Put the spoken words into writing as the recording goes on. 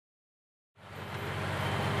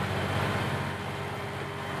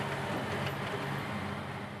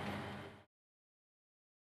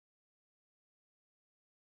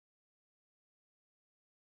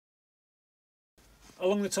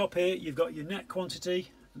Along the top here you've got your net quantity,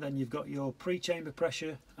 then you've got your pre-chamber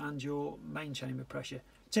pressure and your main chamber pressure.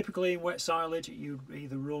 Typically in wet silage you'd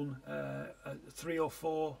either run 3 or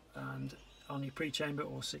 4 and on your pre-chamber,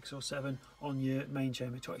 or 6 or 7 on your main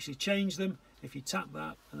chamber. To actually change them, if you tap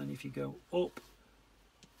that and then if you go up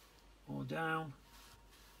or down,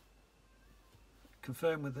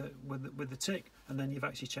 confirm with the tick, and then you've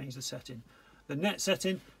actually changed the setting. The net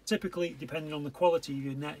setting, typically depending on the quality of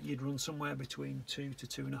your net, you'd run somewhere between 2 to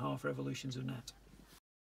 2.5 revolutions of net.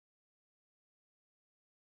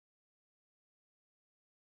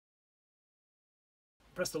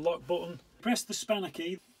 Press the lock button, press the spanner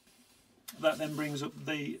key. That then brings up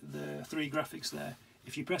the 3 graphics there.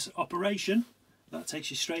 If you press operation, that takes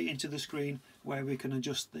you straight into the screen where we can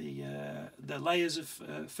adjust the layers of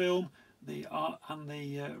film, and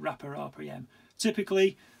the wrapper RPM.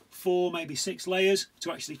 Typically 4, maybe 6 layers.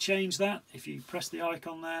 To actually change that, if you press the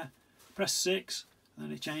icon there, press 6, and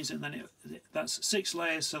then it changes it, and then that's 6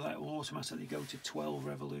 layers, so that will automatically go to 12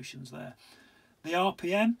 revolutions there. The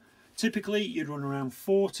RPM, typically you'd run around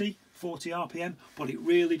 40 RPM, but it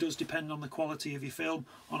really does depend on the quality of your film.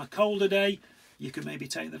 On a colder day you can maybe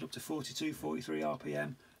take that up to 42, 43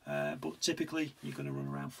 RPM, but typically you're going to run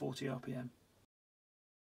around 40 RPM.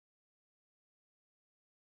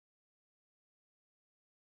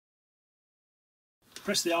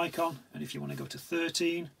 Press the icon, and if you want to go to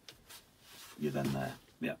 13, you're then there.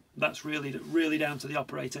 Yeah, that's really down to the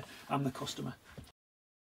operator and the customer.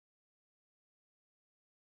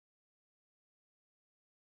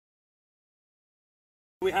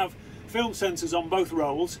 We have film sensors on both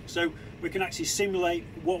rolls, so we can actually simulate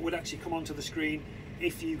what would actually come onto the screen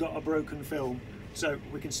if you got a broken film. So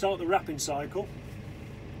we can start the wrapping cycle.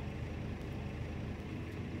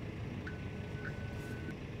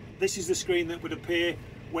 This is the screen that would appear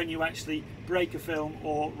when you actually break a film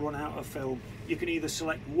or run out of film. You can either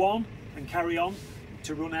select 1 and carry on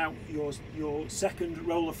to run out your second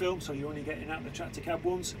roll of film, so you're only getting out the tractor cab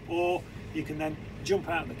once, or you can then jump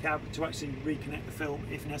out the cab to actually reconnect the film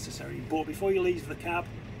if necessary. But before you leave the cab,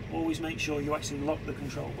 always make sure you actually lock the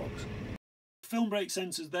control box. Film brake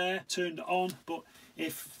sensors there turned on, but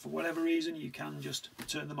if for whatever reason you can just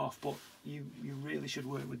turn them off, but you really should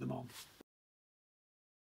work with them on.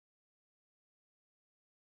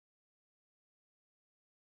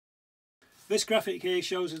 This graphic here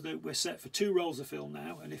shows us that we're set for 2 rolls of film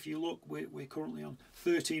now, and if you look, we're currently on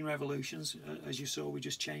 13 revolutions. As you saw, we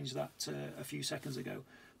just changed that a few seconds ago.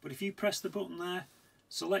 But if you press the button there,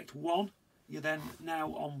 select 1, you're then now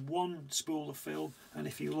on 1 spool of film, and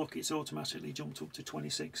if you look, it's automatically jumped up to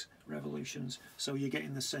 26 revolutions, so you're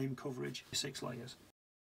getting the same coverage, 6 layers.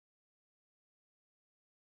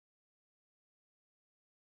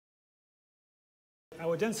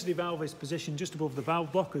 Our density valve is positioned just above the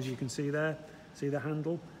valve block, as you can see there. See the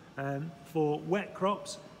handle. For wet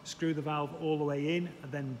crops, screw the valve all the way in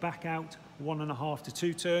and then back out 1.5 to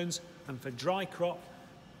 2 turns. And for dry crop,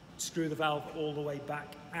 screw the valve all the way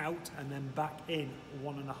back out and then back in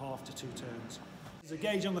 1.5 to 2 turns. There's a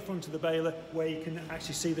gauge on the front of the baler where you can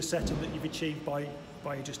actually see the setting that you've achieved by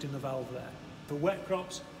adjusting the valve there. For wet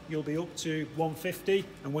crops, you'll be up to 150,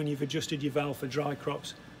 and when you've adjusted your valve for dry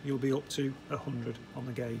crops, you'll be up to 100 on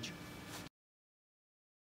the gauge.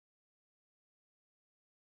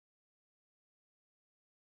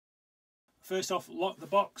 First off, lock the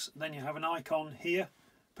box, then you have an icon here.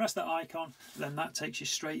 Press that icon, then that takes you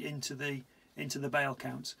straight into the bale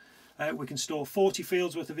counts. We can store 40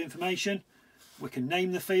 fields worth of information. We can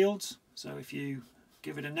name the fields, so if you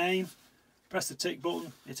give it a name, press the tick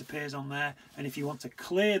button, it appears on there. And if you want to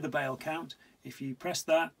clear the bale count, if you press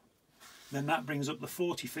that, then that brings up the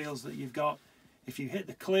 40 fields that you've got. If you hit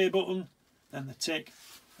the clear button, then the tick,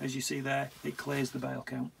 as you see there, it clears the bale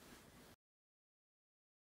count.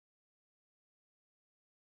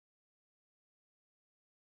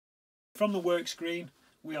 From the work screen,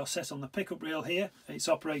 we are set on the pickup reel here. It's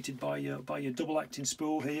operated by your double acting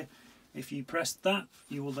spool here. If you press that,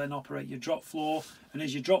 you will then operate your drop floor, and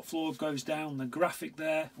as your drop floor goes down, the graphic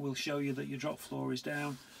there will show you that your drop floor is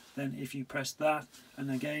down. Then if you press that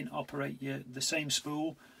and again operate the same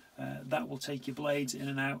spool, that will take your blades in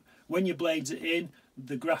and out. When your blades are in,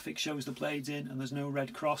 the graphic shows the blades in and there's no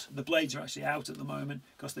red cross. The blades are actually out at the moment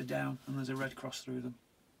because they're down and there's a red cross through them.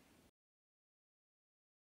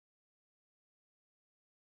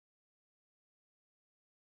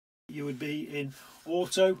 You would be in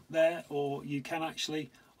auto there, or you can actually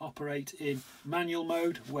operate in manual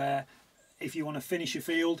mode, where if you want to finish your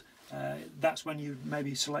field, that's when you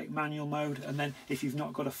maybe select manual mode, and then if you've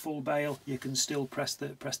not got a full bale, you can still press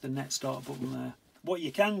the net start button there. What you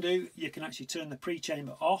can do, you can actually turn the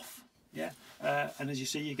pre-chamber off, Yeah, and as you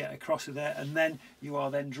see, you get across of there, and then you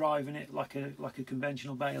are then driving it like a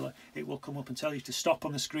conventional baler. It will come up and tell you to stop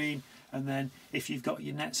on the screen, and then if you've got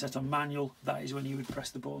your net set on manual, that is when you would press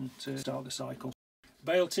the button to start the cycle.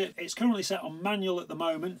 Bale tip, it's currently set on manual at the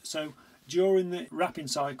moment, so during the wrapping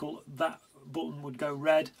cycle that button would go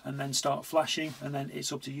red and then start flashing, and then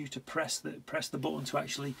it's up to you to press the button to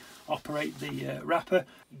actually operate the wrapper.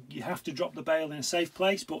 You have to drop the bale in a safe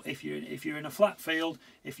place, but if you're in a flat field,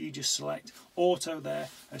 if you just select auto there,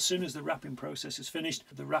 as soon as the wrapping process is finished,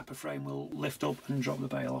 the wrapper frame will lift up and drop the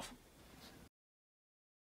bale off.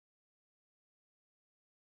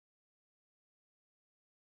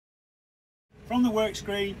 From the work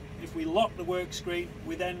screen, if we lock the work screen,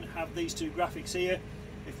 we then have these two graphics here.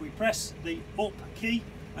 If we press the up key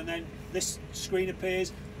and then this screen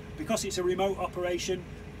appears, because it's a remote operation,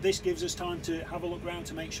 this gives us time to have a look around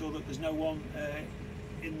to make sure that there's no one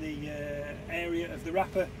in the area of the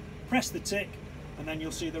wrapper. Press the tick and then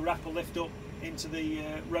you'll see the wrapper lift up into the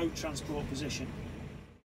road transport position.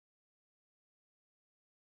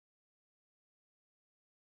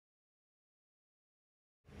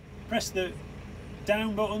 Press the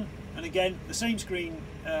down button and again the same screen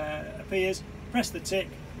appears. Press the tick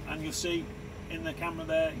and you'll see in the camera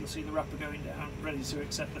there, you'll see the wrapper going down, ready to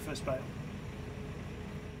accept the first bale.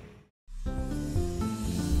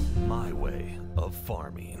 My way of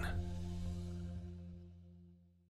farming.